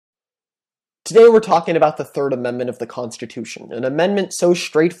Today we're talking about the Third Amendment of the Constitution, an amendment so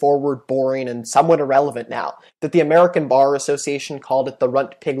straightforward, boring, and somewhat irrelevant now that the American Bar Association called it the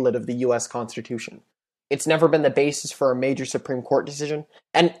runt piglet of the U.S. Constitution. It's never been the basis for a major Supreme Court decision,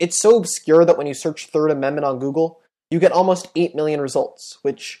 and it's so obscure that when you search Third Amendment on Google, you get almost 8 million results,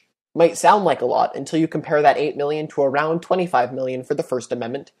 which might sound like a lot until you compare that 8 million to around 25 million for the First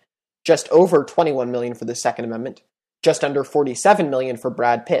Amendment, just over 21 million for the Second Amendment, just under 47 million for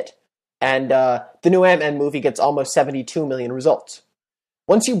Brad Pitt, and the new Ant-Man movie gets almost 72 million results.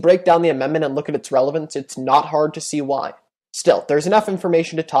 Once you break down the amendment and look at its relevance, it's not hard to see why. Still, there's enough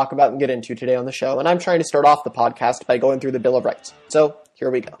information to talk about and get into today on the show, and I'm trying to start off the podcast by going through the Bill of Rights. So, here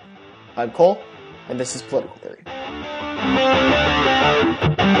we go. I'm Cole, and this is Political Theory.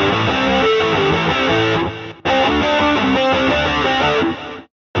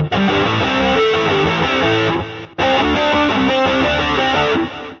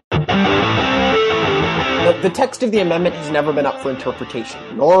 The text of the amendment has never been up for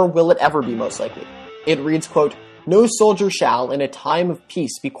interpretation, nor will it ever be most likely. It reads, quote, "No soldier shall, in a time of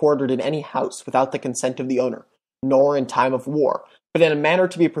peace, be quartered in any house without the consent of the owner, nor in time of war, but in a manner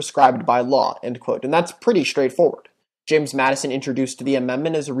to be prescribed by law," end quote. And that's pretty straightforward. James Madison introduced the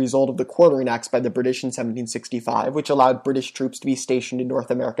amendment as a result of the Quartering Acts by the British in 1765, which allowed British troops to be stationed in North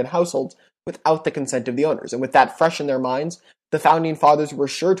American households without the consent of the owners. And with that fresh in their minds, the Founding Fathers were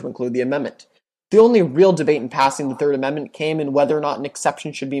sure to include the amendment. The only real debate in passing the Third Amendment came in whether or not an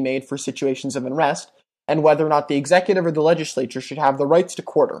exception should be made for situations of unrest, and whether or not the executive or the legislature should have the rights to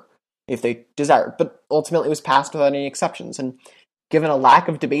quarter, if they desired. But ultimately it was passed without any exceptions, and given a lack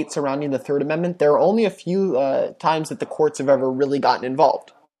of debate surrounding the Third Amendment, there are only a few times that the courts have ever really gotten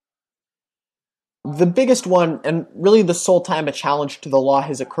involved. The biggest one, and really the sole time a challenge to the law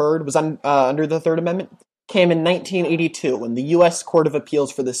has occurred, was under the Third Amendment, came in 1982 when the U.S. Court of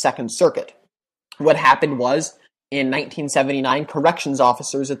Appeals for the Second Circuit. What happened was, in 1979, corrections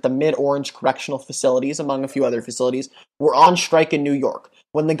officers at the Mid-Orange Correctional Facilities, among a few other facilities, were on strike in New York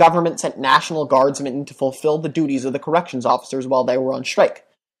when the government sent National Guardsmen in to fulfill the duties of the corrections officers while they were on strike.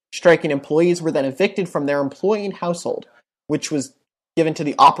 Striking employees were then evicted from their employing household, which was given to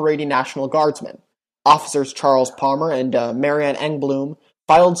the operating National Guardsmen. Officers Charles Palmer and Marianne Engblom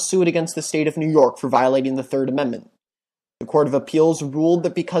filed suit against the state of New York for violating the Third Amendment. The Court of Appeals ruled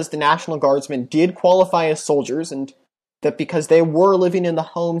that because the National Guardsmen did qualify as soldiers, and that because they were living in the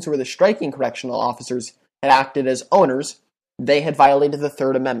homes where the striking correctional officers had acted as owners, they had violated the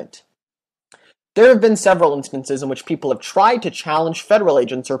Third Amendment. There have been several instances in which people have tried to challenge federal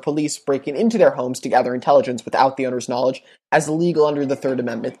agents or police breaking into their homes to gather intelligence without the owner's knowledge as illegal under the Third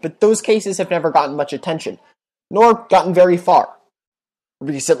Amendment, but those cases have never gotten much attention, nor gotten very far.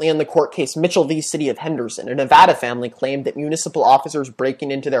 Recently, in the court case Mitchell v. City of Henderson, a Nevada family claimed that municipal officers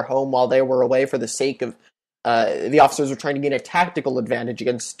breaking into their home while they were away for the sake of the officers were trying to gain a tactical advantage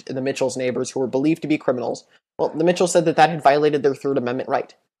against the Mitchell's neighbors who were believed to be criminals. Well, the Mitchells said that had violated their Third Amendment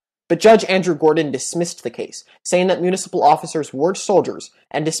right. But Judge Andrew Gordon dismissed the case, saying that municipal officers were soldiers,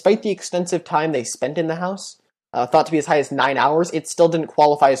 and despite the extensive time they spent in the house, thought to be as high as 9 hours, it still didn't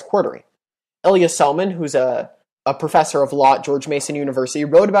qualify as quartering. Ilya Soman, who's a professor of law at George Mason University,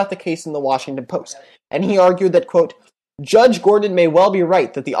 wrote about the case in the Washington Post, and he argued that, quote, "Judge Gordon may well be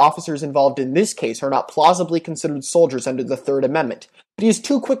right that the officers involved in this case are not plausibly considered soldiers under the Third Amendment, but he is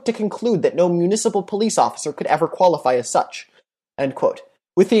too quick to conclude that no municipal police officer could ever qualify as such." End quote.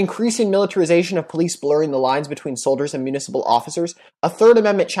 With the increasing militarization of police blurring the lines between soldiers and municipal officers, a Third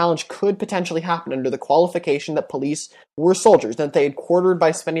Amendment challenge could potentially happen under the qualification that police were soldiers, and that they had quartered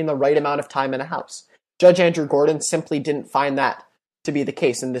by spending the right amount of time in a house. Judge Andrew Gordon simply didn't find that to be the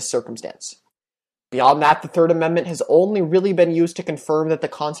case in this circumstance. Beyond that, the Third Amendment has only really been used to confirm that the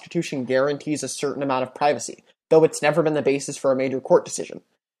Constitution guarantees a certain amount of privacy, though it's never been the basis for a major court decision.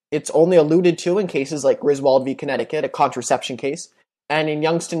 It's only alluded to in cases like Griswold v. Connecticut, a contraception case, and in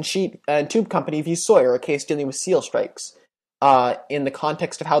Youngstown Sheet and Tube Company v. Sawyer, a case dealing with seal strikes, in the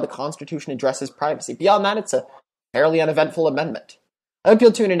context of how the Constitution addresses privacy. Beyond that, it's a fairly uneventful amendment. I hope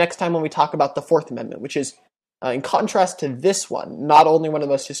you'll tune in next time when we talk about the Fourth Amendment, which is, in contrast to this one, not only one of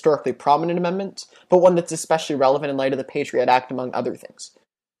the most historically prominent amendments, but one that's especially relevant in light of the Patriot Act, among other things.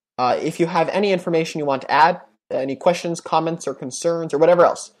 If you have any information you want to add, any questions, comments, or concerns, or whatever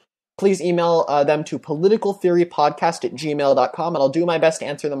else, please email them to politicaltheorypodcast@gmail.com, and I'll do my best to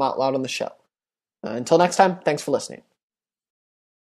answer them out loud on the show. Until next time, thanks for listening.